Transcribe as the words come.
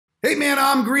Hey man,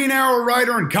 I'm Green Arrow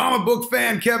writer and comic book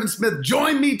fan Kevin Smith.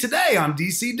 Join me today on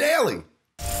DC Daily.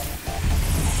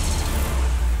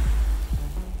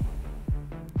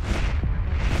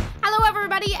 Hello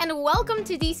everybody and welcome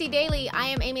to DC Daily. I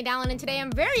am Amy Dallin and today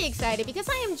I'm very excited because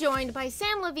I am joined by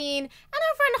Sam Levine and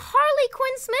our friend Harley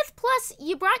Quinn Smith. Plus,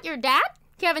 you brought your dad,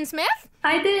 Kevin Smith?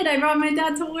 I did. I brought my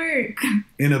dad to work.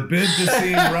 In a bid to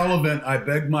seem relevant, I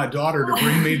begged my daughter to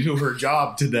bring me to her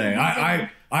job today.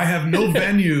 I have no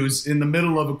venues in the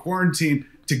middle of a quarantine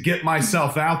to get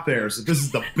myself out there. So this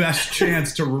is the best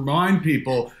chance to remind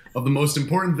people of the most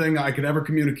important thing I could ever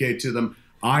communicate to them.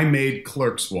 I made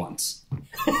Clerks once.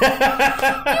 You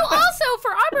also,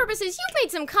 for our purposes, you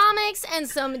made some comics and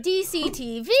some DC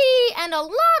TV and a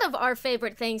lot of our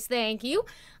favorite things, thank you.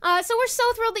 So we're so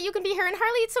thrilled that you can be here. And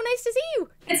Harley, it's so nice to see you.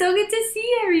 It's so good to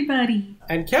see everybody.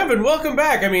 And Kevin, welcome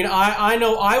back. I mean, I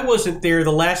know I wasn't there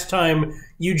the last time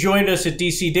you joined us at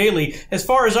DC Daily. As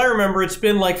far as I remember, it's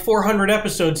been like 400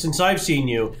 episodes since I've seen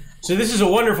you. So this is a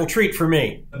wonderful treat for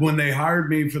me. When they hired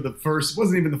me for the first, it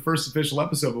wasn't even the first official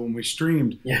episode, but when we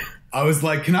streamed, I was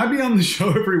like, can I be on the show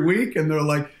every week? And they're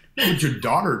like, yeah, but your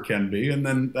daughter can be. And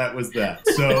then that was that.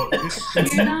 So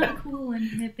you're not cool and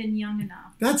hip and young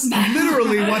enough. That's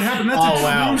literally what happened. That's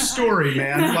a true story,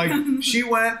 man. Like, she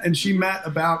went and she met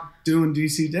about doing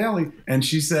DC Daily. And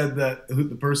she said that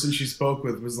the person she spoke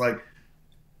with was like,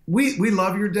 we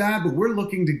love your dad, but we're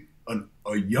looking to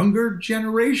a younger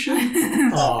generation.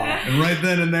 And right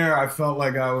then and there, I felt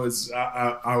like I was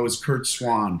Kurt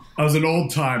Swan. I was an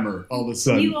old timer all of a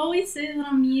sudden. You always say that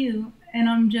I'm you, and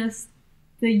I'm just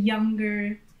the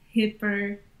younger,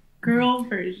 hipper girl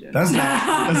version. That's not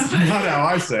how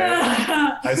I say it.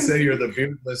 I say you're the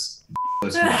beardless.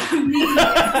 I'm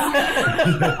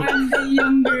the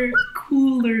younger,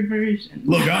 cooler version.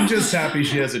 Look, I'm just happy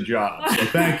she has a job. So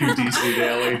thank you, DC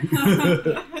Daily.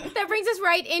 That brings us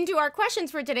right into our questions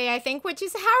for today, I think, which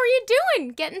is, how are you doing?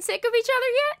 Getting sick of each other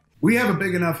yet? We have a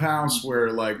big enough house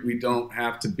where, like, we don't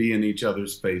have to be in each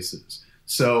other's faces.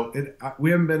 So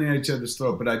we haven't been in each other's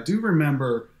throat. But I do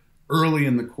remember early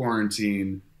in the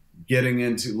quarantine getting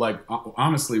into, like,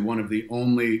 honestly, one of the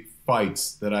only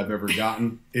fights that I've ever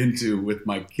gotten into with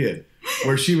my kid,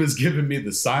 where she was giving me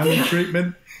the silent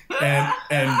treatment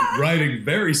and writing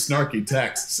very snarky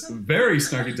texts. And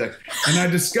I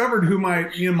discovered who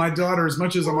my daughter, as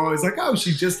much as I'm always like, oh,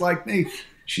 she's just like me,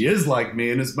 she is like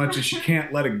me, and as much as she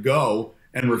can't let it go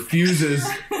and refuses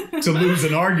to lose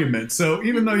an argument. So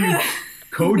even though you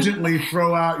cogently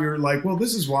throw out, you're like, well,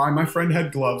 this is why my friend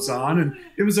had gloves on, and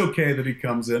it was okay that he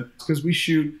comes in, because we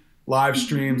shoot live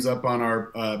streams up on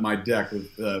our my deck with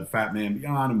Fat Man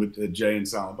Beyond and with Jay and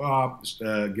Silent Bob,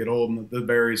 Get Old, and the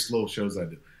various little shows I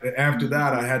do. After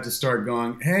that, I had to start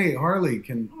going, hey, Harley,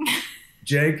 can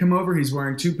Jay come over? He's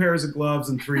wearing 2 pairs of gloves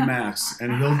and 3 masks,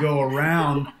 and he'll go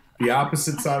around the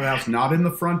opposite side of the house, not in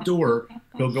the front door.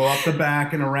 He'll go up the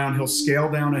back and around. He'll scale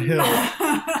down a hill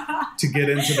to get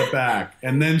into the back.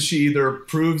 And then she either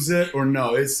proves it or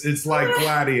no. It's like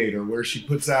Gladiator, where she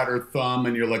puts out her thumb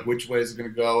and you're like, which way is it going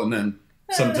to go? And then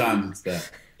sometimes it's that.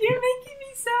 You're making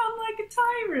me sound like a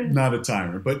tyrant. Not a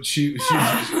tyrant, but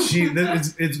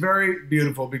it's very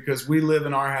beautiful because we live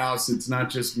in our house. It's not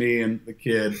just me and the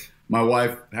kid. My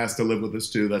wife has to live with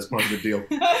us too. That's part of the deal.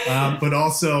 But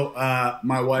also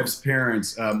my wife's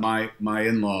parents, my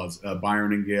in-laws,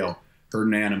 Byron and Gail, her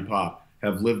nan and pop,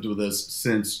 have lived with us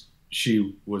since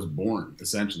she was born,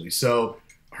 essentially. So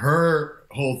her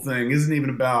whole thing isn't even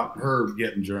about her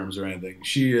getting germs or anything.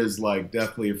 She is like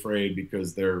deathly afraid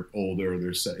because they're older,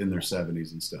 they're in their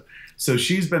 70s and stuff. So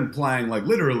she's been playing like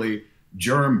literally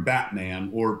germ Batman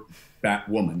or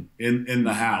Batwoman in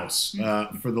the house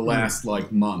for the last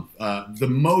like month. The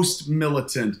most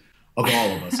militant of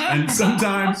all of us. And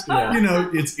sometimes,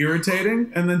 it's irritating.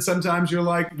 And then sometimes you're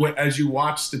like, as you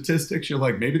watch statistics, you're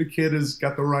like, maybe the kid has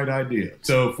got the right idea.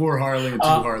 So for Harley and to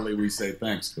Harley, we say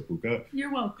thanks, Kapuka.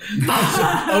 You're welcome.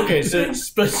 Okay, so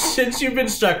since you've been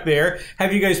stuck there,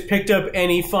 have you guys picked up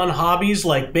any fun hobbies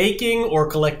like baking or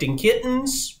collecting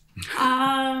kittens? That's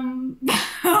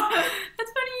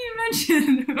funny you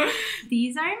mentioned.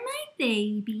 These are my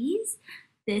babies.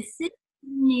 This is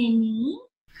Minnie.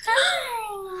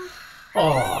 Hi.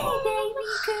 Oh. Hi, baby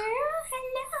girl.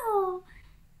 Hello.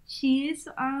 She's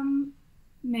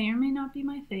may or may not be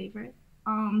my favorite.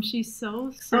 She's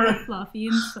so fluffy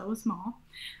and so small.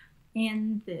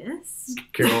 And this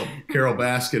Carol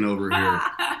Baskin over here.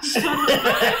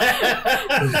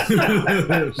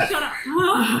 Shut up.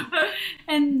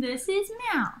 And this is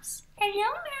Mouse.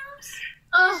 Hello, Mouse.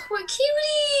 Oh, we're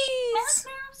cuties.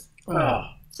 Mouse. Oh.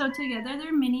 So together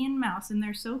they're Minnie and Mouse, and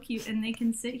they're so cute, and they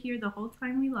can sit here the whole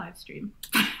time we live stream.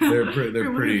 They're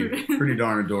pretty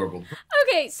darn adorable.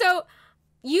 Okay, so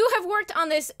you have worked on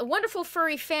this wonderful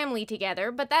furry family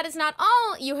together, but that is not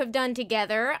all you have done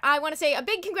together. I want to say a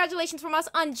big congratulations from us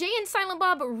on Jay and Silent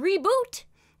Bob Reboot,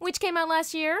 which came out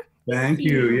last year. Thank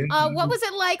you. Yeah. What was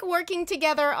it like working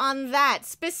together on that?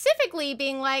 Specifically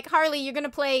being like, Harley, you're going to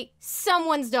play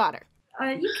someone's daughter.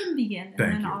 You can begin, and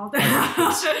Thank then you. I'll...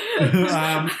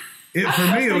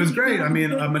 For me, it was great. I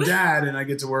mean, I'm a dad, and I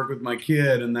get to work with my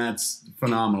kid, and that's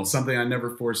phenomenal. Something I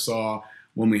never foresaw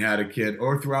when we had a kid,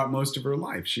 or throughout most of her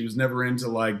life. She was never into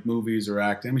like movies or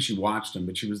acting. I mean, she watched them,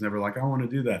 but she was never like, I want to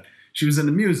do that. She was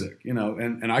into music, you know,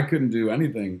 and I couldn't do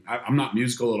anything. I'm not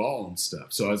musical at all and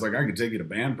stuff. So I was like, I could take you to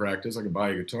band practice. I could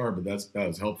buy you a guitar, but that's about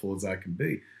as helpful as I can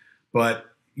be. But,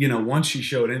 you know, once she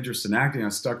showed interest in acting, I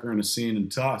stuck her in a scene in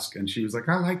Tusk, and she was like,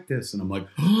 I like this. And I'm like,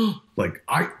 oh, like,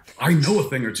 I know a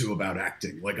thing or two about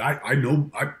acting. Like, I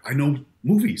know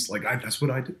movies. Like, that's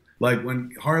what I do. Like,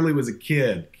 when Harley was a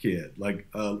kid, like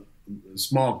a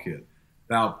small kid,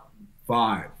 about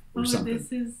 5 or something. This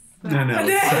is... No,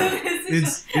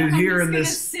 it's here in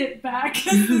this. Sit back.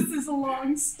 This is a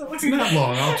long story. It's not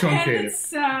long. I'll truncate and it's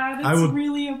sad. It's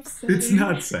really upsetting. It's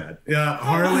not sad. Yeah,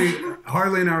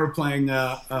 Harley and I were playing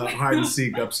hide and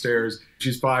seek upstairs.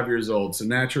 She's 5 years old, so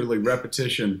naturally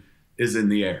repetition is in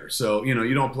the air. So you know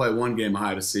you don't play one game of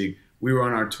hide and seek. We were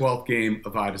on our 12th game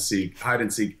of hide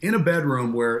and seek in a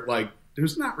bedroom where like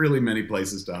there's not really many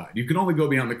places to hide. You can only go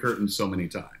behind the curtain so many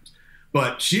times.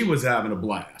 But she was having a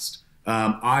blast.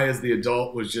 I, as the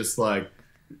adult, was just like,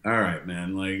 all right,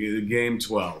 man, like game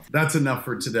 12. That's enough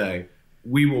for today.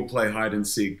 We will play hide and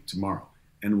seek tomorrow.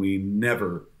 And we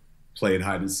never played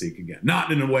hide and seek again.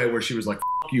 Not in a way where she was like,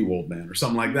 F you, old man, or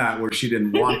something like that, where she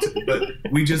didn't want to.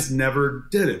 But we just never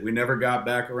did it. We never got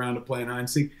back around to playing hide and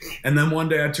seek. And then one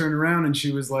day I turned around and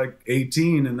she was like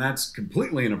 18, and that's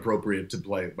completely inappropriate to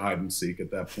play hide and seek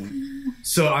at that point.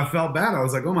 So I felt bad. I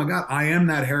was like, oh my God, I am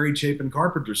that Harry Chapin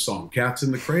Carpenter song, Cats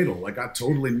in the Cradle. Like I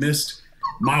totally missed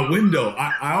my window.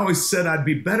 I always said I'd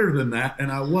be better than that,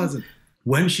 and I wasn't.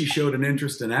 When she showed an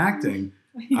interest in acting,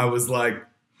 I was like,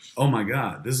 oh my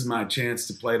God, this is my chance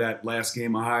to play that last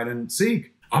game of hide and seek.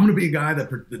 I'm going to be a guy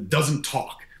that doesn't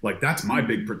talk. Like that's my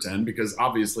big pretend, because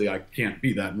obviously I can't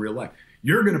be that in real life.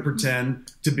 You're going to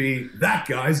pretend to be that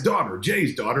guy's daughter,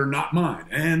 Jay's daughter, not mine,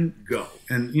 and go.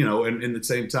 And, you know, and in the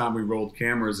same time, we rolled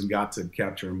cameras and got to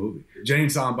capture a movie. Jay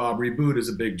and Silent Bob Reboot is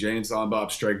a big Jay and Silent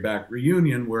Bob Strike Back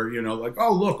reunion where, you know, like,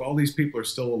 oh, look, all these people are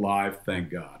still alive,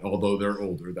 thank God. Although they're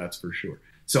older, that's for sure.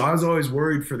 So I was always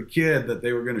worried for the kid that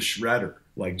they were going to shred her.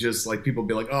 Like, just like people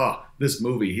be like, oh, this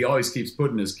movie, he always keeps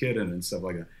putting his kid in it and stuff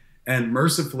like that. And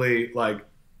mercifully, like,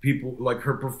 people, like,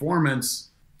 her performance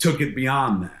took it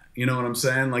beyond that. You know what I'm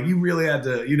saying? Like, you really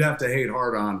you'd have to hate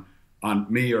hard on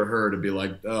me or her to be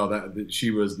like, oh, that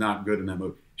she was not good in that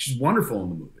movie. She's wonderful in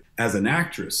the movie. As an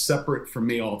actress, separate from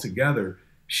me altogether,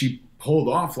 she pulled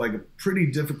off, like, a pretty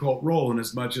difficult role in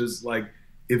as much as, like,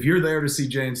 if you're there to see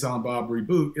Jay and Silent Bob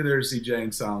Reboot, you're there to see Jay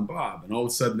and Silent Bob. And all of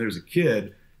a sudden there's a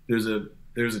kid, there's a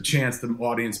chance the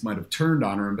audience might have turned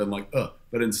on her and been like, ugh.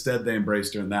 But instead they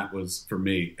embraced her, and that was, for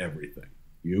me, everything.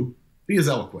 You? Be as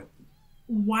eloquent.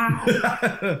 Wow.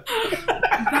 That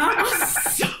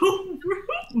was so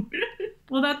rude.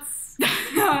 Well, that's,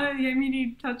 I mean,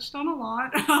 you touched on a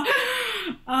lot.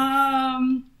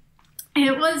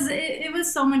 It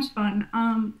was so much fun.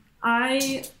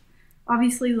 I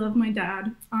obviously love my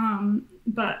dad,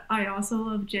 but I also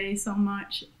love Jay so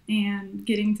much, and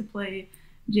getting to play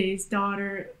Jay's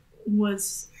daughter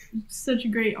was such a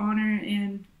great honor,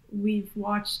 and we've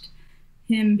watched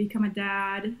him become a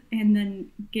dad, and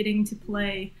then getting to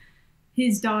play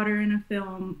his daughter in a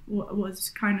film was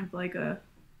kind of like a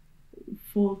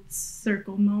full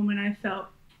circle moment, I felt.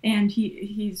 And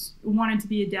he's wanted to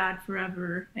be a dad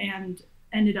forever and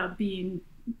ended up being,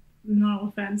 no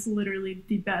offense, literally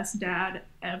the best dad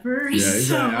ever.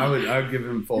 Yeah, I would give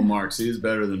him full marks. He is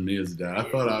better than me as a dad. I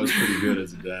thought I was pretty good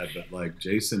as a dad, but like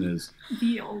Jason is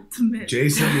the ultimate.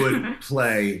 Jason would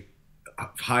play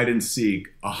hide and seek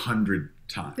 100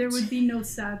 times. There would be no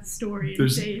sad story in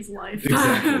Jay's life.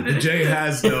 Exactly. Jay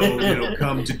has no,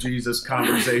 come to Jesus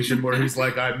conversation where he's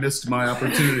like, I missed my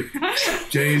opportunity.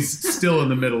 Jay's still in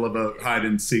the middle of a hide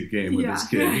and seek game with his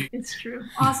kid. It's true.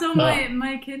 Also,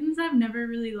 my kittens have never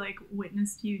really like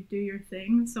witnessed you do your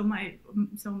thing. So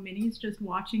Minnie's just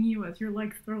watching you as you're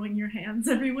like throwing your hands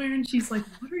everywhere, and she's like,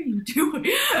 "What are you doing?"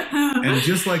 And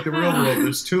just like the real world,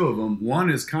 there's two of them. One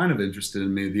is kind of interested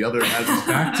in me. The other has his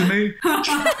back to me,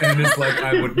 and it's like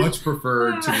I would much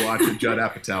prefer to watch a Judd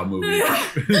Apatow movie.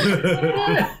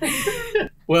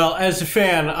 Well, as a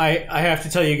fan, I have to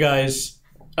tell you guys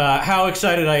how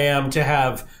excited I am to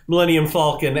have Millennium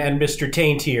Falcon and Mr.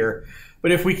 Taint here.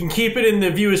 But if we can keep it in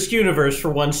the View Askew universe for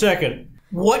 1 second,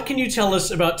 what can you tell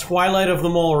us about Twilight of the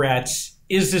Mallrats?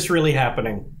 Is this really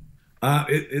happening?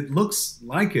 It looks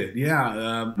like it,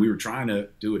 yeah. We were trying to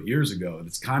do it years ago, and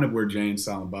it's kind of where Jay and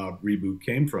Silent Bob reboot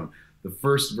came from. The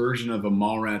first version of a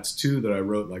Mallrats 2 that I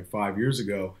wrote like 5 years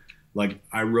ago, like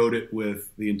I wrote it with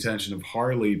the intention of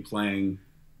Harley playing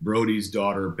Brody's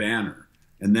daughter Banner.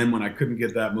 And then when I couldn't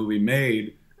get that movie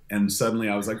made, and suddenly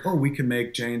I was like, oh, we can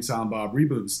make Jay and Silent Bob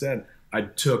reboot instead. I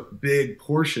took big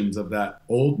portions of that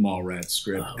old Mallrats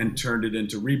script and turned it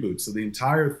into reboot. So the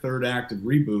entire third act of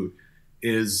reboot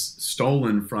is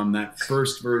stolen from that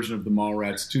first version of the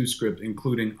Mallrats 2 script,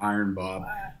 including Iron Bob.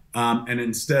 And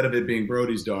instead of it being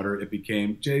Brody's daughter, it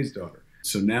became Jay's daughter.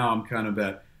 So now I'm kind of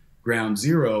at ground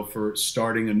zero for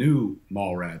starting a new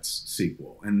Mallrats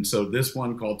sequel. And so this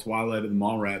one called Twilight of the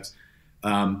Mallrats,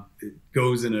 it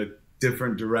goes in a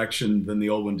different direction than the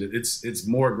old one did. It's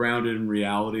more grounded in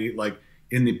reality. Like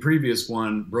in the previous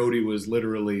one, Brody was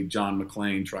literally John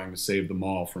McClane trying to save them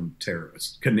all from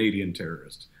terrorists, Canadian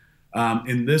terrorists.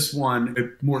 In this one,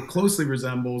 it more closely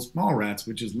resembles Mallrats,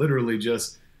 which is literally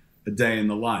just a day in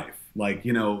the life. Like,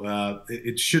 you know,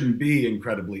 it shouldn't be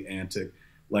incredibly antic,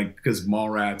 like, because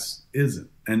Mallrats isn't.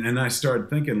 And I started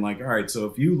thinking, like, all right, so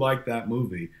if you like that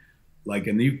movie, like,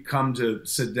 and you come to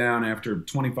sit down after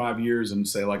 25 years and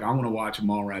say, like, I want to watch a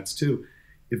Mallrats 2.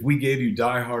 If we gave you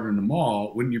Die Hard in the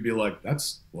Mall, wouldn't you be like,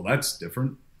 that's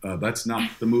different. That's not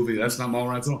the movie. That's not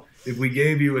Mallrats at all. If we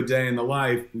gave you a day in the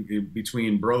life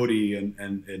between Brody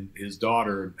and his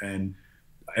daughter and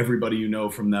everybody you know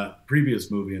from that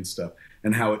previous movie and stuff,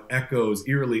 and how it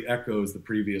eerily echoes the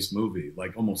previous movie,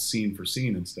 like almost scene for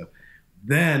scene and stuff,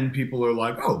 then people are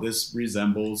like, oh, this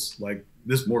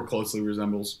more closely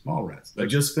resembles Mallrats. I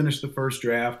just finished the first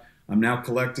draft. I'm now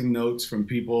collecting notes from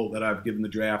people that I've given the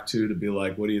draft to be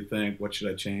like, what do you think? What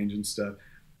should I change and stuff?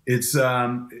 It's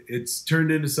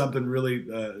turned into something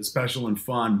really special and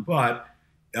fun, but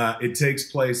it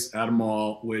takes place at a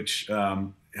mall, which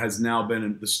has now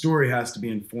been, the story has to be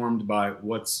informed by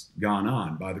what's gone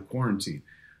on, by the quarantine.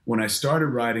 When I started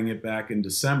writing it back in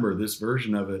December, this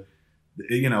version of it,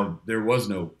 you know, there was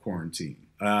no quarantine.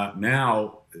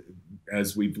 Now,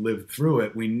 as we've lived through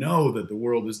it, we know that the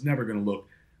world is never going to look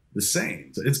the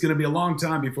same. So it's going to be a long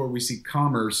time before we see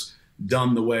commerce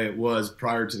done the way it was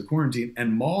prior to the quarantine,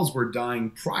 and malls were dying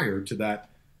prior to that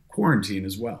quarantine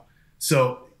as well.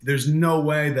 So there's no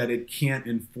way that it can't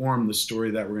inform the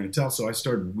story that we're going to tell. So I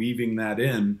started weaving that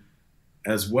in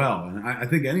as well. And I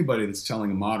think anybody that's telling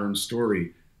a modern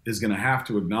story is going to have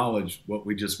to acknowledge what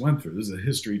we just went through. This is a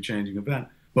history-changing event.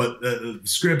 But the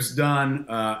script's done.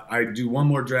 I do one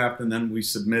more draft, and then we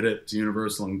submit it to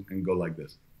Universal and go like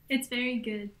this. It's very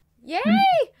good. Yay!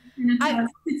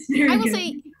 It's very I will good.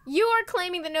 say, you are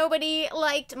claiming that nobody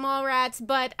liked Mallrats,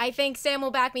 but I think Sam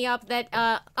will back me up that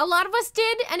a lot of us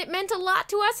did, and it meant a lot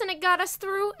to us, and it got us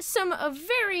through some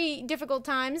very difficult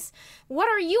times. What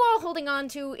are you all holding on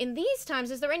to in these times?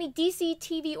 Is there any DC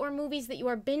TV or movies that you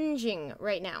are binging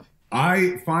right now?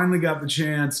 I finally got the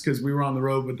chance, because we were on the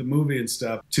road with the movie and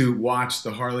stuff, to watch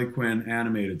the Harley Quinn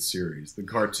animated series, the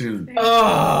cartoon.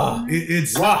 Oh, It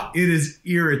is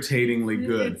irritatingly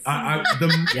good.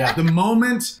 The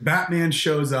moment Batman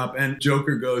shows up and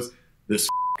Joker goes, this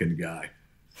fucking guy,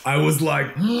 I was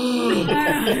like, and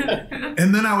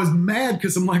then I was mad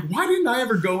because I'm like, why didn't I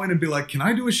ever go in and be like, can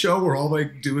I do a show where all they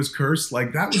do is curse?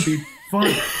 Like, that would be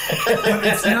fun. But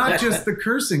it's not just the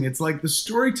cursing. It's like the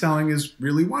storytelling is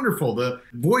really wonderful. The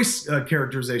voice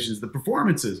characterizations, the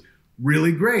performances,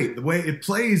 really great. The way it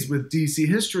plays with DC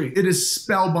history, it is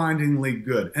spellbindingly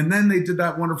good. And then they did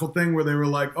that wonderful thing where they were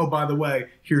like, oh, by the way,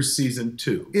 here's season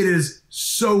 2. It is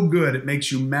so good. It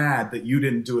makes you mad that you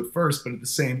didn't do it first. But at the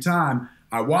same time,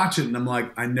 I watch it and I'm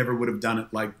like, I never would have done it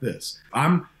like this.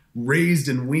 I'm raised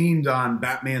and weaned on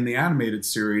Batman the Animated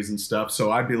Series and stuff,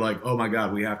 so I'd be like, oh my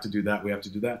God, we have to do that, we have to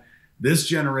do that. This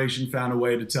generation found a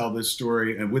way to tell this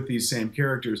story and with these same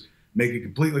characters, make it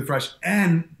completely fresh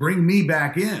and bring me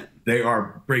back in. They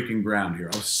are breaking ground here.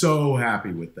 I was so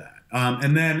happy with that.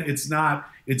 And then it's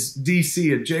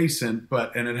DC adjacent,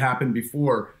 and it happened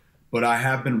before, but I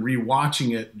have been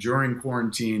rewatching it during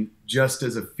quarantine just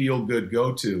as a feel-good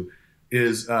go-to,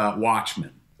 is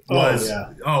Watchmen.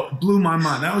 Blew my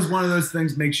mind. That was one of those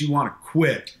things makes you want to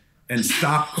quit and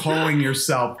stop calling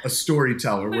yourself a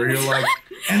storyteller, where you're like,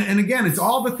 and again, it's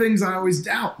all the things I always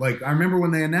doubt. Like, I remember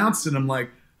when they announced it, I'm like,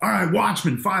 all right,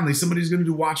 Watchmen, finally, somebody's going to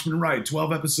do Watchmen right,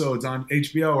 12 episodes on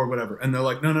HBO or whatever. And they're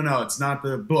like, no, it's not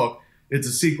the book. It's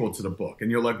a sequel to the book.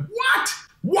 And you're like, what?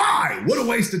 why? What a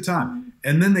waste of time.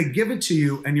 And then they give it to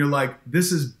you and you're like,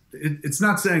 it's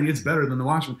not saying it's better than The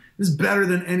Watchmen. This is better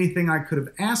than anything I could have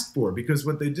asked for, because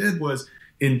what they did was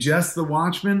ingest The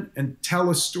Watchmen and tell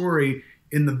a story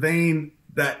in the vein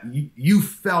that you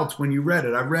felt when you read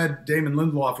it. I read Damon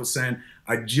Lindelof was saying,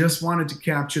 I just wanted to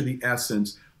capture the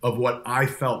essence of what I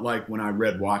felt like when I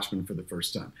read Watchmen for the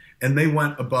first time. And they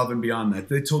went above and beyond that.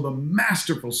 They told a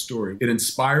masterful story. It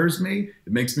inspires me.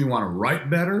 It makes me want to write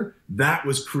better. That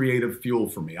was creative fuel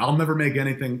for me. I'll never make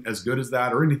anything as good as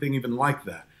that or anything even like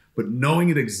that. But knowing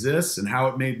it exists and how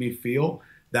it made me feel,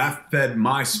 that fed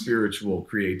my spiritual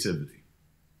creativity.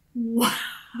 Wow.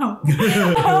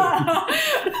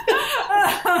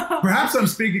 Perhaps I'm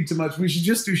speaking too much. We should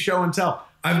just do show and tell.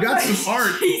 I've got some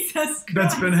art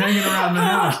that's been hanging around the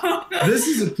house. This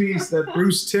is a piece that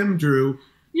Bruce Timm drew.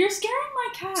 You're scaring my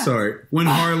cat. Sorry, when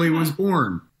Harley was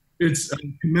born. It's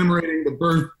commemorating the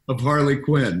birth of Harley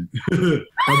Quinn. A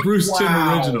Bruce Timm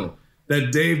original.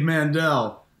 That Dave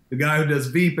Mandel, the guy who does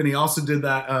Veep, and he also did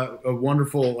that a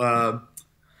wonderful.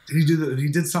 He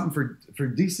did something for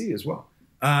DC as well.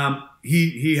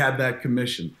 He had that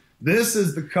commission. This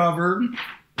is the cover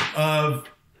of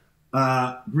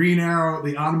Green Arrow,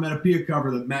 the onomatopoeia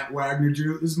cover that Matt Wagner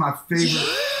drew. This is my favorite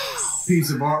piece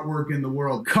of artwork in the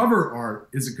world. Cover art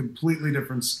is a completely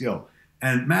different skill.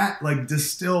 And Matt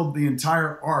distilled the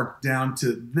entire arc down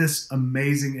to this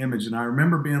amazing image. And I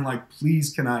remember being like, please,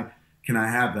 can I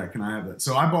have that? Can I have that?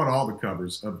 So I bought all the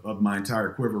covers of my entire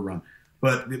Quiver run.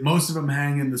 But most of them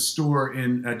hang in the store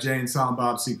in Jay and Silent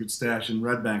Bob's Secret Stash in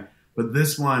Red Bank. But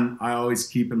this one I always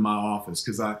keep in my office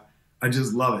because I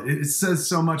just love it. It says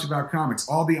so much about comics.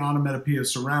 All the onomatopoeia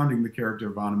surrounding the character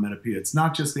of onomatopoeia. It's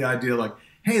not just the idea like,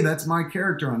 hey, that's my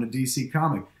character on a DC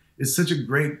comic. It's such a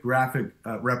great graphic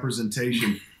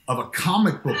representation of a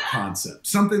comic book concept,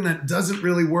 something that doesn't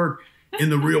really work in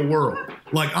the real world.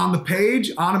 Like on the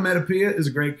page, onomatopoeia is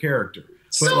a great character.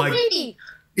 But so pretty.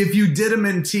 If you did him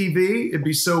in TV, it'd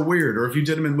be so weird. Or if you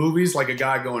did him in movies, like a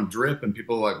guy going drip and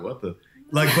people are like, what the...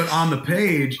 but on the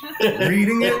page,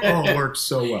 reading it, it works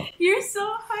so well. You're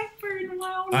so hyper and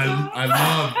wild.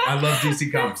 I love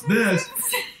DC Comics. This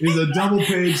is a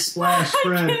double-page splash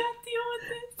spread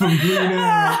from Green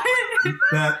Arrow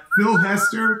that Phil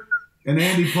Hester and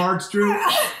Andy Parks drew.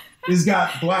 It's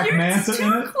got Black Manta in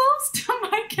it. You're close to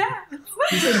my cat.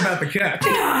 You said about the cat.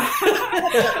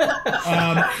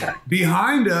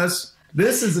 Behind us,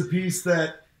 this is a piece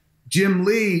that Jim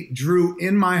Lee drew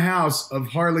in my house of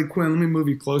Harley Quinn. Let me move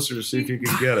you closer to see if you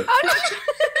can get it.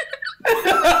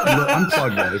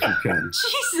 Unplug that if you can.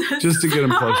 Jesus. Just to get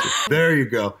him closer. There you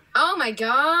go. Oh my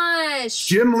gosh.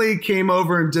 Jim Lee came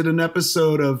over and did an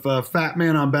episode of Fat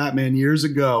Man on Batman years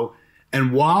ago.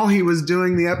 And while he was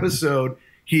doing the episode,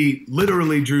 he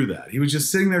literally drew that. He was just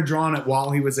sitting there drawing it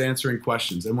while he was answering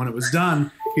questions. And when it was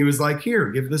done, he was like, here,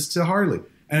 give this to Harley.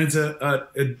 And it's a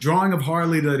drawing of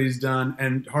Harley that he's done.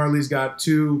 And Harley's got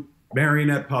two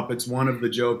marionette puppets, one of the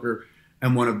Joker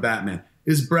and one of Batman.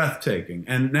 Is breathtaking.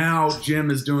 And now Jim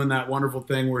is doing that wonderful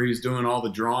thing where he's doing all the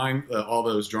drawing, all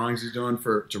those drawings he's doing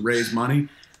to raise money.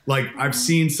 Like I've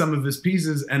seen some of his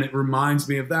pieces and it reminds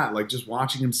me of that. Like just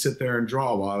watching him sit there and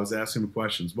draw while I was asking him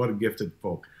questions. What a gifted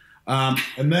folk.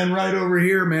 And then right over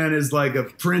here, man, is like a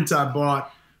print I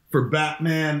bought for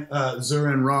Batman,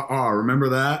 Zur-En Ra. Remember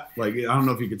that? Like, I don't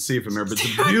know if you could see it from here, but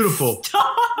it's a beautiful,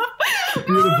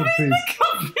 beautiful piece.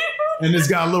 And it's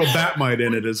got a little Batmite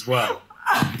in it as well.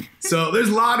 So there's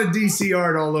a lot of DC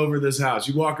art all over this house.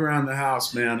 You walk around the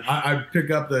house, man. I pick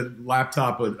up the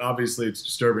laptop, but obviously it's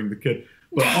disturbing the kid.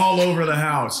 But all over the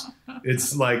house,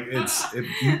 it's like it's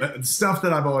stuff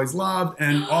that I've always loved,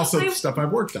 and also stuff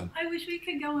I've worked on. I wish we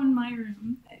could go in my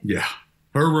room. Yeah,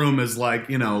 her room is like,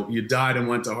 you died and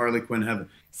went to Harley Quinn heaven.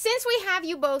 Since we have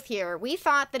you both here, we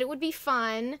thought that it would be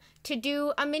fun to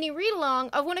do a mini read-along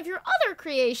of one of your other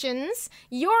creations,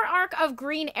 your arc of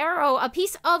Green Arrow, a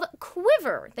piece of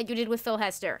Quiver that you did with Phil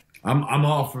Hester. I'm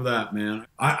all for that, man.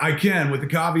 I can, with the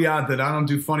caveat that I don't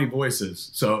do funny voices.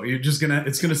 So it's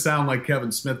gonna sound like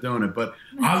Kevin Smith doing it. But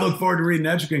I look forward to reading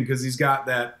Edgerton because he's got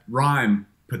that rhyme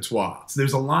patois. So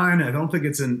there's a line, I don't think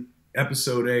it's in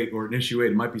episode 8 or in issue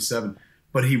 8, it might be 7,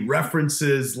 but he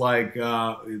references like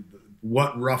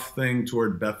what rough thing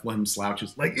toward Bethlehem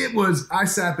slouches. Like I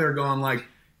sat there going like,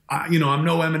 I'm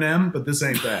no Eminem, but this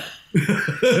ain't that.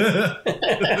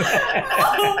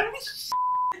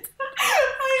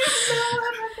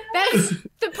 That is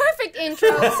the perfect intro.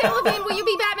 Sam Levine, will you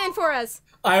be Batman for us?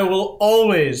 I will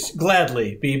always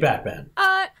gladly be Batman.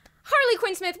 Harley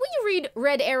Quinn Smith, will you read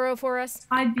Red Arrow for us?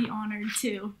 I'd be honored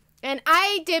to. And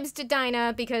I dibs to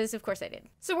Dinah because, of course, I did.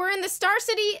 So we're in the Star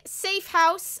City safe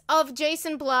house of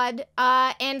Jason Blood,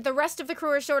 and the rest of the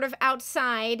crew are sort of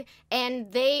outside,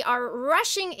 and they are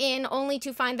rushing in only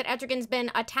to find that Etrigan's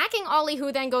been attacking Ollie,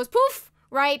 who then goes poof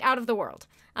right out of the world.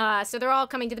 So they're all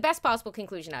coming to the best possible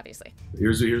conclusion, obviously.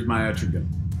 Here's my Etrigan.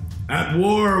 At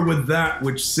war with that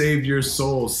which saved your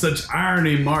soul, such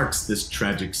irony marks this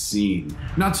tragic scene.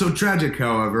 Not so tragic,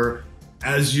 however,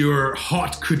 as your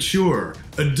haute couture,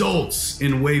 adults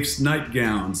in waifs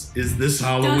nightgowns. Is this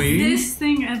Halloween? Does this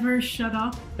thing ever shut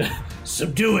up?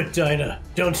 Subdue it, Dinah.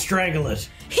 Don't strangle it.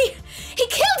 He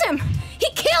killed him! He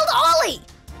killed Ollie!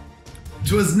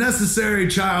 'Twas necessary,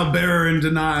 childbearer in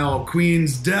denial,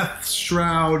 Queen's death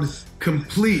shroud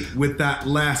complete with that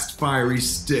last fiery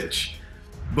stitch.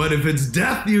 But if it's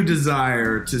death you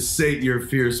desire to sate your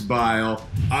fierce bile,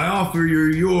 I offer you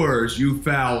yours, you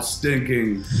foul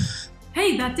stinking.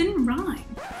 Hey, that didn't rhyme.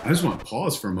 I just want to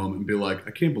pause for a moment and be like,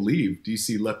 I can't believe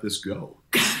DC let this go.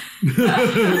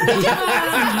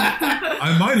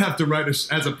 I might have to write,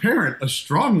 as a parent, a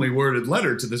strongly worded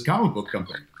letter to this comic book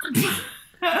company.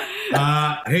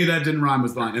 Hey, that didn't rhyme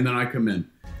with fine. And then I come in.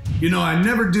 You know, I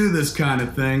never do this kind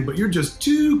of thing, but you're just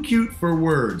too cute for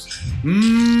words.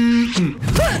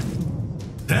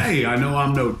 Hey, I know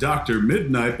I'm no Dr.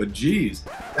 Midnight, but geez.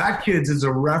 That Kids is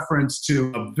a reference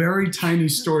to a very tiny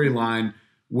storyline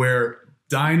where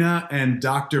Dinah and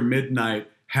Dr. Midnight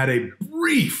had a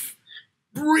brief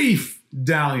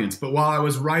dalliance, but while I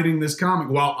was writing this comic,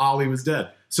 while Ollie was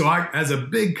dead. So as a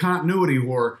big continuity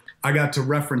whore, I got to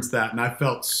reference that, and I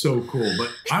felt so cool. But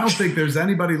I don't think there's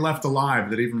anybody left alive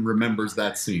that even remembers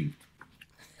that scene.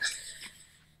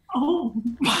 Oh.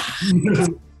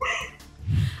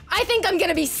 I think I'm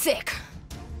gonna be sick.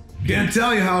 Can't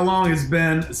tell you how long it's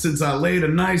been since I laid a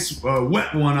nice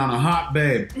wet one on a hot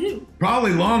babe. Ew.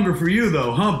 Probably longer for you,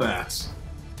 though, huh, Bats?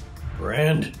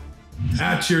 Brand?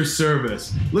 At your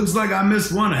service. Looks like I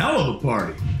missed one hell of a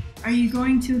party. Are you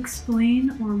going to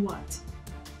explain or what?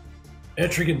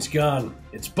 Etrigan's gone.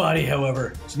 Its body,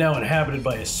 however, is now inhabited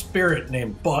by a spirit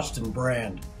named Boston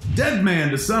Brand. Dead man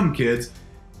to some kids.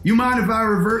 You mind if I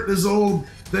revert this old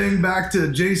thing back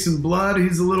to Jason Blood?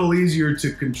 He's a little easier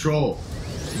to control.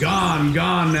 Gone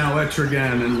now,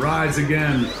 Etrigan, and rise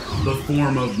again, the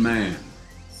form of man.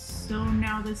 So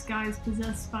now this guy's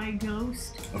possessed by a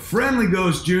ghost? A friendly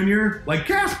ghost, Junior, like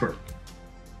Casper.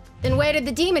 Then where did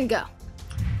the demon go?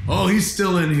 Oh, he's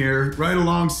still in here, right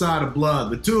alongside of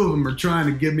Blood. The two of them are trying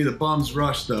to give me the bum's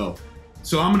rush, though.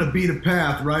 So I'm gonna beat a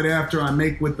path right after I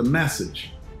make with the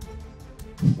message.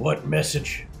 What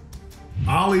message?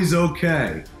 Ollie's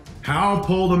okay. Hal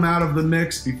pulled him out of the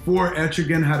mix before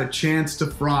Etrigan had a chance to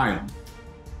fry him.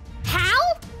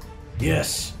 Hal?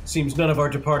 Yes. Seems none of our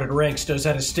departed ranks knows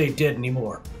how to stay dead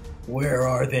anymore. Where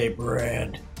are they,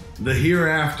 Brand? The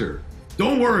hereafter.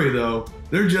 Don't worry, though.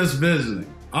 They're just visiting.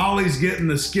 Ollie's getting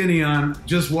the skinny on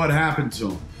just what happened to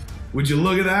him. Would you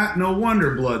look at that? No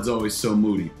wonder Blood's always so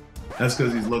moody. That's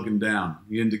because he's looking down.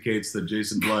 He indicates that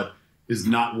Jason Blood is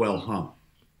not well hung.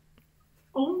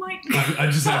 Oh my god. I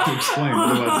just have to explain.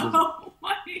 Oh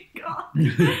my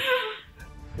god.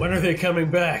 When are they coming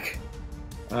back?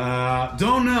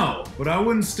 Don't know, but I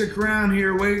wouldn't stick around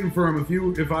here waiting for him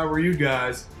if I were you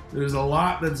guys. There's a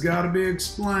lot that's got to be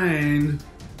explained.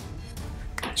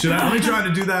 Let me try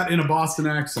to do that in a Boston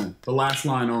accent, the last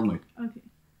line only. Okay.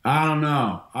 I don't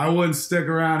know. I wouldn't stick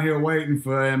around here waiting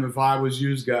for him if I was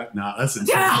you guys. Nah, that's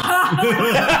insane.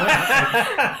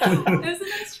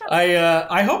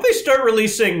 I hope they start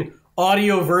releasing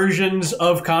audio versions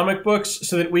of comic books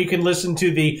so that we can listen to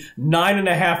the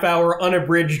 9.5-hour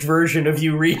unabridged version of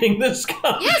you reading this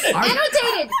comic. Yes,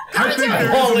 annotated. I think there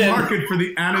is a market for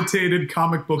the annotated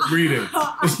comic book reading,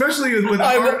 especially with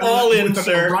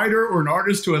a writer or an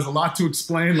artist who has a lot to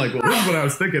explain. Like, well, this is what I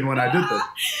was thinking when I did this.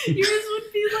 Yours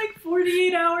would be like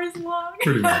 48 hours long.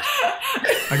 Pretty much.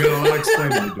 I got a lot of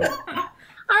explaining to do.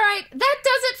 All right, that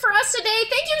does it for us today.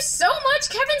 Thank you so much,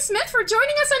 Kevin Smith, for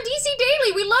joining us on DC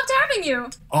Daily. We loved having you.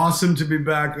 Awesome to be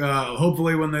back.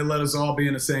 Hopefully when they let us all be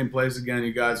in the same place again,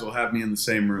 you guys will have me in the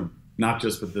same room. Not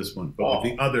just with this one, but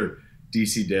with the other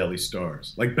DC Daily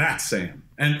stars, like Bat Sam.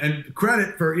 And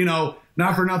credit for,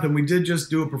 not for nothing, we did just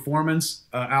do a performance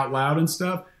out loud and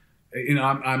stuff.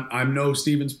 I'm no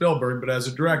Steven Spielberg, but as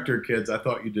a director, kids, I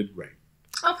thought you did great.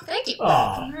 Oh, thank you.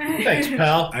 Oh, thanks,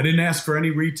 pal. I didn't ask for any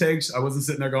retakes. I wasn't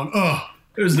sitting there going,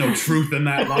 there's no truth in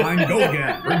that line. Go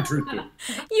again. Bring truth to it.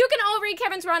 You can all read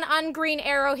Kevin's run on Green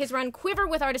Arrow, his run Quiver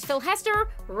with artist Phil Hester,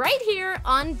 right here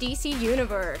on DC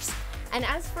Universe. And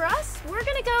as for us, we're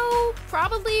gonna go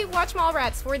probably watch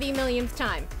Mallrats for the millionth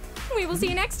time. We will see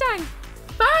you next time.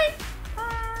 Bye!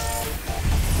 Bye.